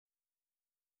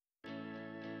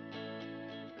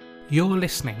You're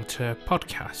listening to a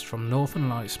podcast from Northern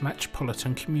Lights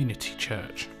Metropolitan Community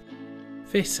Church.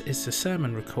 This is the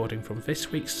sermon recording from this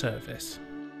week's service.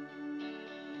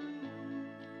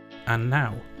 And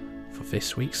now, for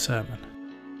this week's sermon.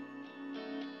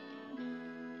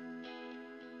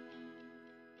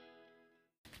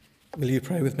 Will you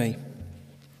pray with me?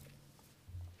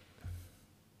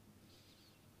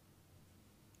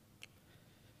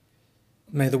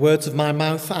 May the words of my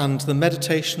mouth and the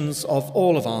meditations of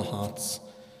all of our hearts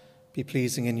be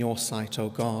pleasing in your sight, O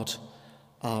God,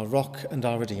 our rock and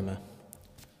our Redeemer.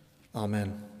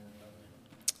 Amen.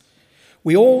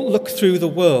 We all look through the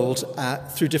world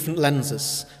through different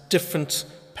lenses, different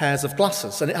pairs of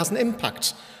glasses, and it has an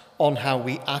impact on how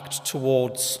we act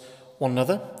towards one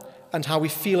another and how we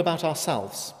feel about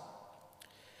ourselves.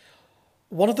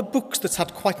 One of the books that's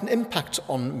had quite an impact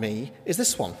on me is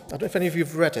this one. I don't know if any of you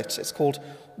have read it. It's called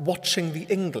Watching the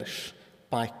English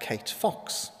by Kate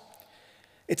Fox.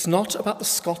 It's not about the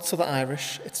Scots or the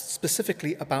Irish, it's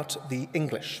specifically about the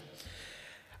English.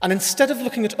 And instead of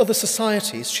looking at other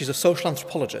societies, she's a social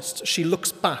anthropologist, she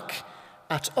looks back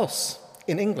at us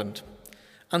in England,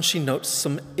 and she notes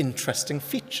some interesting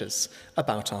features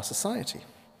about our society.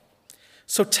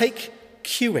 So take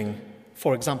queuing,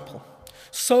 for example.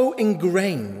 So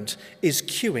ingrained is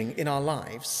queuing in our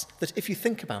lives that if you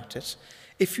think about it,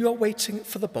 if you are waiting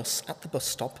for the bus at the bus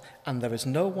stop and there is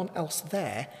no one else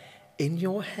there, in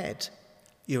your head,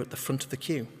 you're at the front of the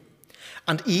queue.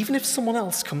 And even if someone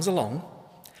else comes along,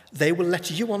 they will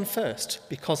let you on first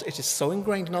because it is so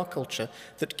ingrained in our culture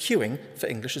that queuing for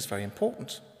English is very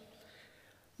important.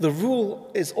 The rule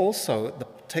is also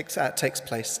that takes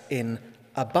place in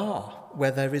a bar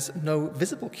where there is no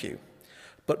visible queue.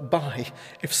 But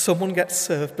if someone gets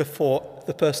served before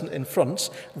the person in front,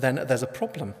 then there's a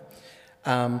problem.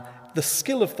 The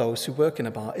skill of those who work in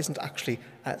a bar isn't actually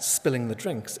spilling the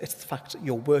drinks, it's the fact that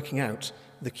you're working out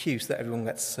the queue so that everyone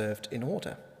gets served in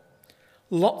order.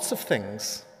 Lots of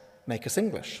things make us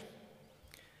English.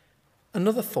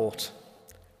 Another thought,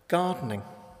 gardening.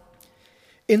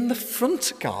 In the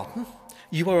front garden,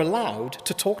 you are allowed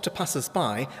to talk to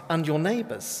passers-by and your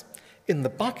neighbours. In the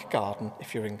back garden,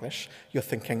 if you're English, you're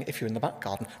thinking, if you're in the back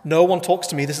garden, no one talks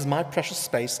to me, this is my precious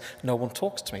space, no one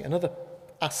talks to me. Another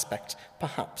aspect,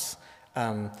 perhaps,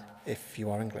 if you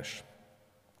are English.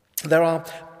 There are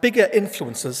bigger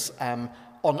influences on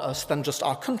us than just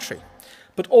our country,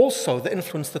 but also the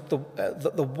influence that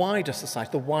the wider society,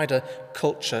 the wider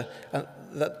culture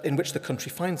in which the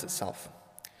country finds itself.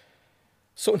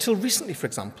 So until recently, for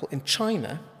example, in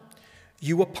China,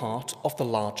 you were part of the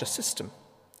larger system.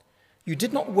 You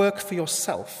did not work for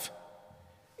yourself.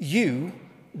 You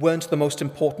weren't the most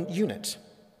important unit.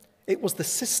 It was the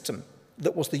system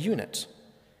that was the unit.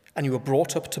 And you were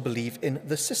brought up to believe in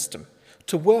the system,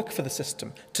 to work for the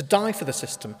system, to die for the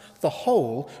system. The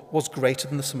whole was greater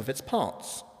than the sum of its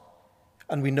parts.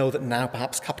 And we know that now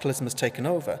perhaps capitalism has taken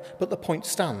over, but the point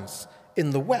stands. In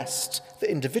the West,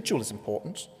 the individual is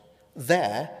important.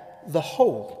 There, the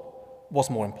whole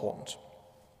was more important.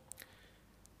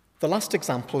 The last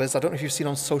example is, I don't know if you've seen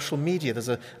on social media, there's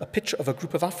a picture of a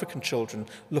group of African children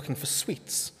looking for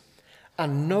sweets.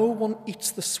 And no one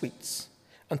eats the sweets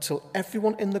until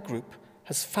everyone in the group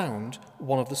has found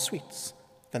one of the sweets.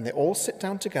 Then they all sit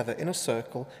down together in a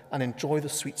circle and enjoy the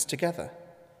sweets together.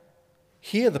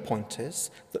 Here the point is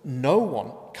that no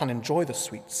one can enjoy the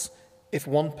sweets if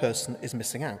one person is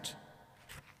missing out.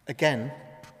 Again,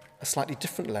 a slightly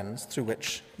different lens through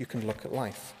which you can look at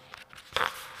life.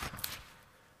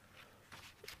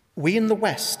 We in the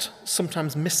West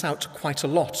sometimes miss out quite a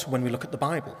lot when we look at the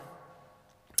Bible.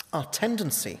 Our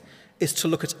tendency is to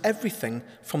look at everything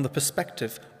from the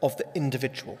perspective of the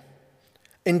individual.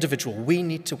 Individual, we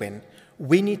need to win,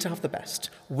 we need to have the best,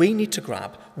 we need to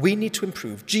grab, we need to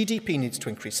improve, GDP needs to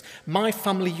increase. My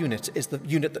family unit is the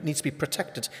unit that needs to be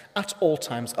protected at all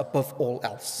times above all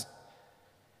else.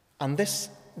 And this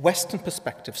Western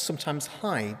perspective sometimes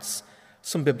hides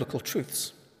some biblical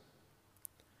truths.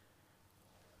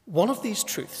 One of these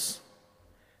truths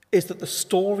is that the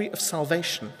story of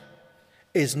salvation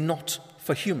is not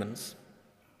for humans,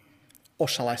 or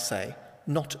shall I say,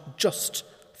 not just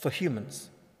for humans.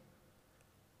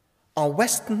 Our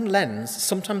Western lens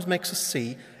sometimes makes us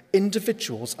see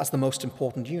individuals as the most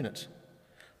important unit.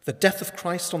 The death of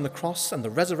Christ on the cross and the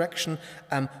resurrection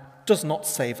does not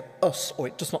save us, or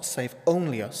it does not save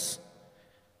only us.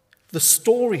 The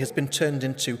story has been turned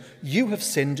into, you have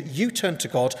sinned, you turn to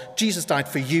God, Jesus died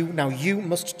for you, now you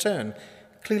must turn.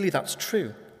 Clearly that's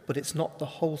true, but it's not the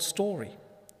whole story.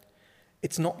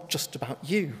 It's not just about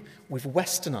you. We've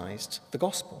westernized the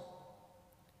gospel.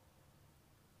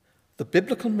 The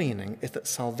biblical meaning is that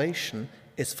salvation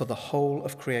is for the whole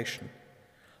of creation,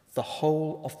 the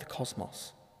whole of the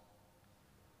cosmos.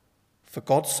 For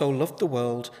God so loved the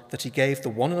world that he gave the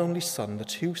one and only Son,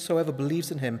 that whosoever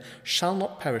believes in him shall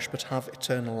not perish but have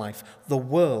eternal life. The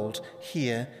world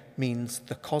here means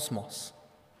the cosmos.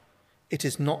 It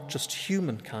is not just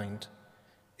humankind.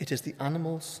 It is the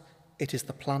animals, it is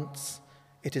the plants,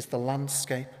 it is the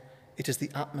landscape, it is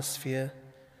the atmosphere,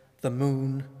 the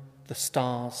moon, the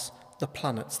stars, the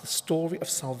planets. The story of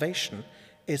salvation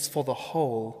is for the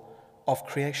whole of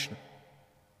creation.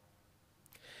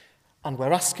 And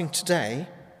we're asking today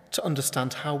to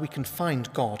understand how we can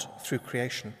find God through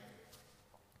creation.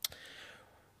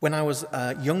 When I was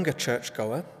a younger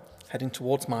churchgoer, heading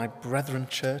towards my Brethren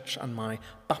Church and my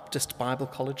Baptist Bible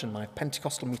College and my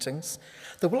Pentecostal meetings,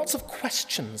 there were lots of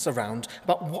questions around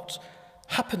about what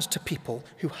happened to people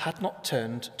who had not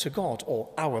turned to God, or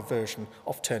our version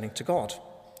of turning to God.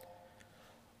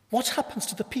 What happens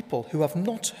to the people who have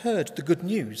not heard the good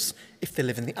news if they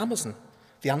live in the Amazon?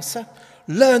 The answer?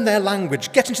 Learn their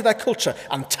language, get into their culture,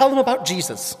 and tell them about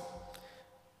Jesus.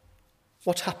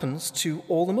 What happens to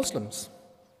all the Muslims?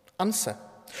 Answer: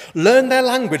 learn their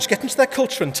language, get into their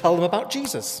culture, and tell them about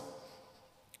Jesus.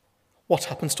 What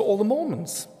happens to all the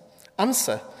Mormons?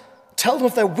 Answer: tell them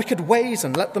of their wicked ways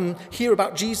and let them hear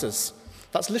about Jesus.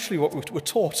 That's literally what we were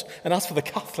taught. And as for the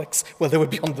Catholics, well, they were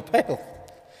beyond the pale.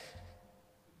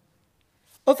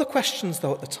 Other questions,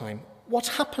 though, at the time. What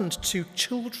happened to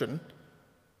children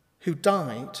who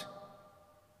died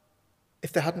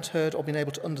if they hadn't heard or been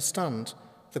able to understand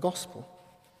the gospel?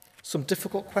 Some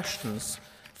difficult questions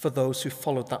for those who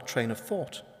followed that train of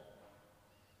thought.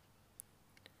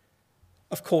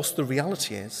 Of course, the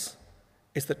reality is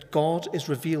that God is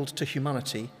revealed to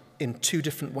humanity in two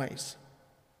different ways: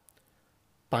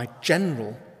 by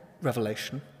general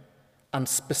revelation and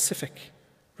specific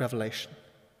revelation.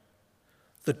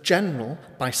 The general,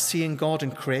 by seeing God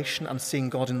in creation and seeing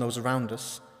God in those around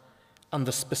us, and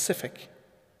the specific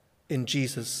in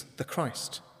Jesus the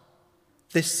Christ.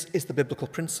 This is the biblical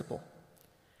principle,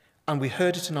 and we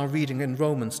heard it in our reading in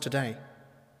Romans today.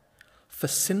 For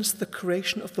since the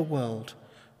creation of the world,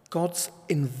 God's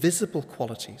invisible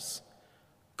qualities,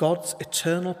 God's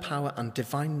eternal power and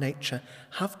divine nature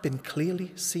have been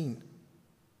clearly seen.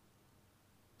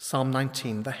 Psalm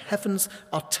 19, the heavens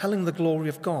are telling the glory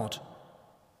of God.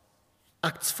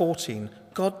 Acts 14,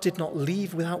 God did not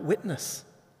leave without witness,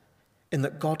 in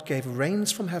that God gave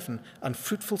rains from heaven and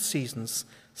fruitful seasons,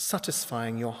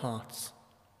 satisfying your hearts.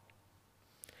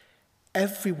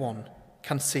 Everyone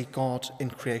can see God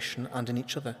in creation and in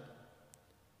each other.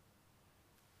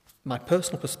 My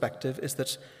personal perspective is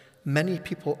that many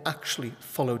people actually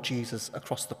follow Jesus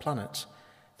across the planet.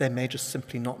 They may just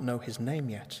simply not know his name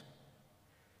yet.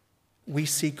 We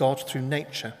see God through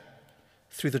nature,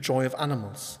 through the joy of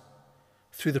animals,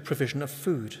 through the provision of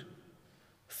food,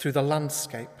 through the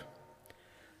landscape,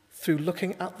 through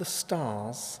looking at the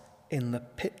stars in the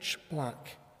pitch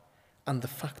black, and the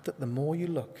fact that the more you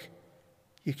look,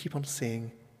 you keep on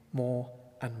seeing more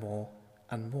and more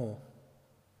and more.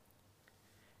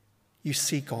 You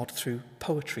see God through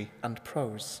poetry and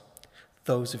prose.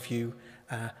 Those of you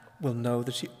will know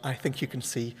that I think you can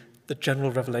see the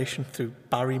general revelation through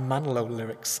Barry Manilow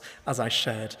lyrics, as I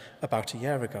shared about a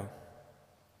year ago.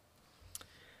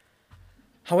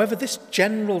 However, this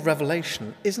general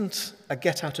revelation isn't a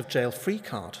get-out-of-jail-free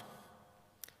card.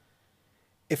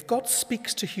 If God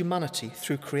speaks to humanity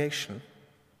through creation,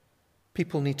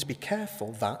 people need to be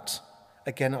careful that,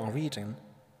 again our reading,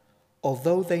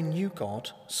 although they knew God,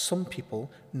 some people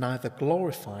neither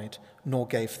glorified nor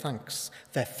gave thanks.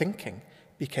 Their thinking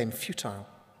became futile.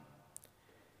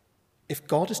 If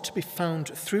God is to be found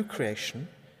through creation,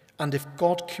 and if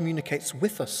God communicates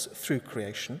with us through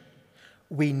creation,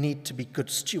 we need to be good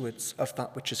stewards of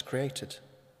that which is created.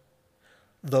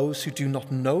 Those who do not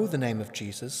know the name of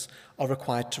Jesus are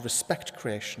required to respect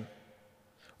creation.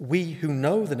 We who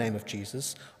know the name of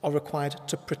Jesus are required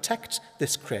to protect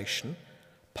this creation,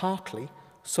 partly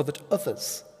so that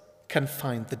others can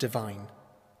find the divine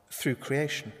through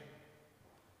creation.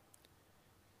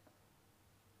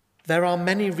 There are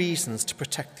many reasons to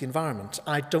protect the environment.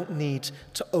 I don't need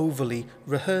to overly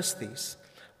rehearse these.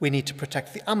 We need to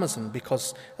protect the Amazon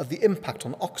because of the impact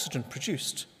on oxygen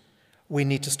produced. We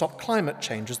need to stop climate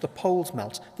change as the poles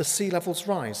melt, the sea levels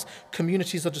rise,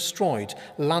 communities are destroyed,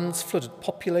 lands flooded,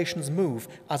 populations move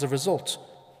as a result.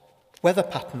 Weather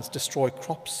patterns destroy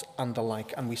crops and the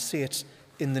like, and we see it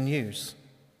in the news.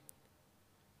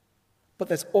 But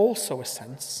there's also a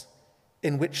sense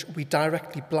in which we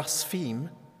directly blaspheme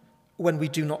when we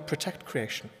do not protect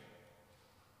creation.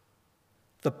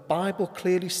 The Bible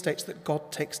clearly states that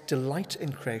God takes delight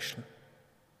in creation.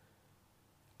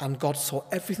 And God saw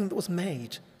everything that was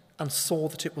made and saw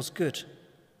that it was good.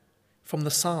 From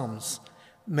the Psalms,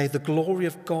 may the glory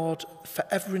of God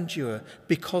forever endure,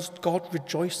 because God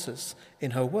rejoices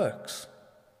in her works.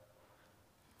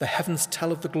 The heavens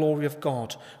tell of the glory of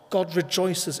God. God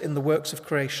rejoices in the works of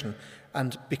creation,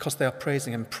 and because they are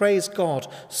praising him. Praise God,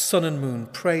 sun and moon.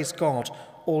 Praise God,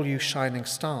 all you shining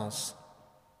stars.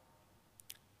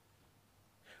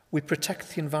 We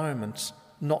protect the environment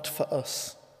not for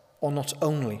us, or not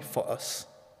only for us.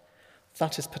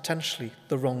 That is potentially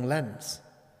the wrong lens,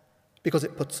 because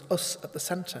it puts us at the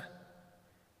centre.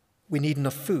 We need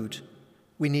enough food.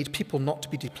 We need people not to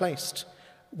be displaced.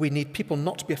 We need people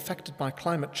not to be affected by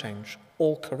climate change.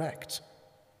 All correct.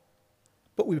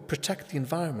 But we protect the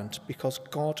environment because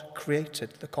God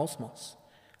created the cosmos,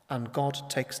 and God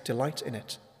takes delight in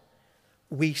it.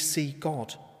 We see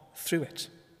God through it.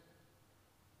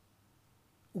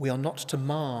 We are not to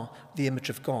mar the image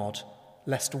of God,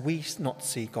 lest we not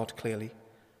see God clearly,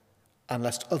 and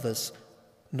lest others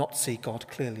not see God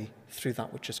clearly through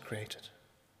that which is created.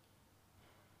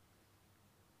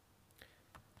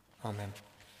 Amen.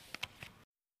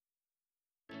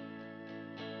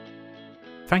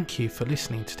 Thank you for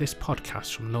listening to this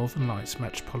podcast from Northern Lights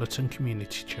Metropolitan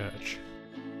Community Church.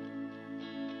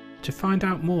 To find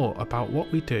out more about what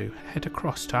we do, head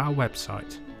across to our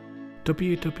website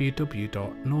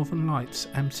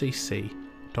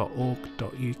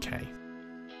www.northernlightsmcc.org.uk.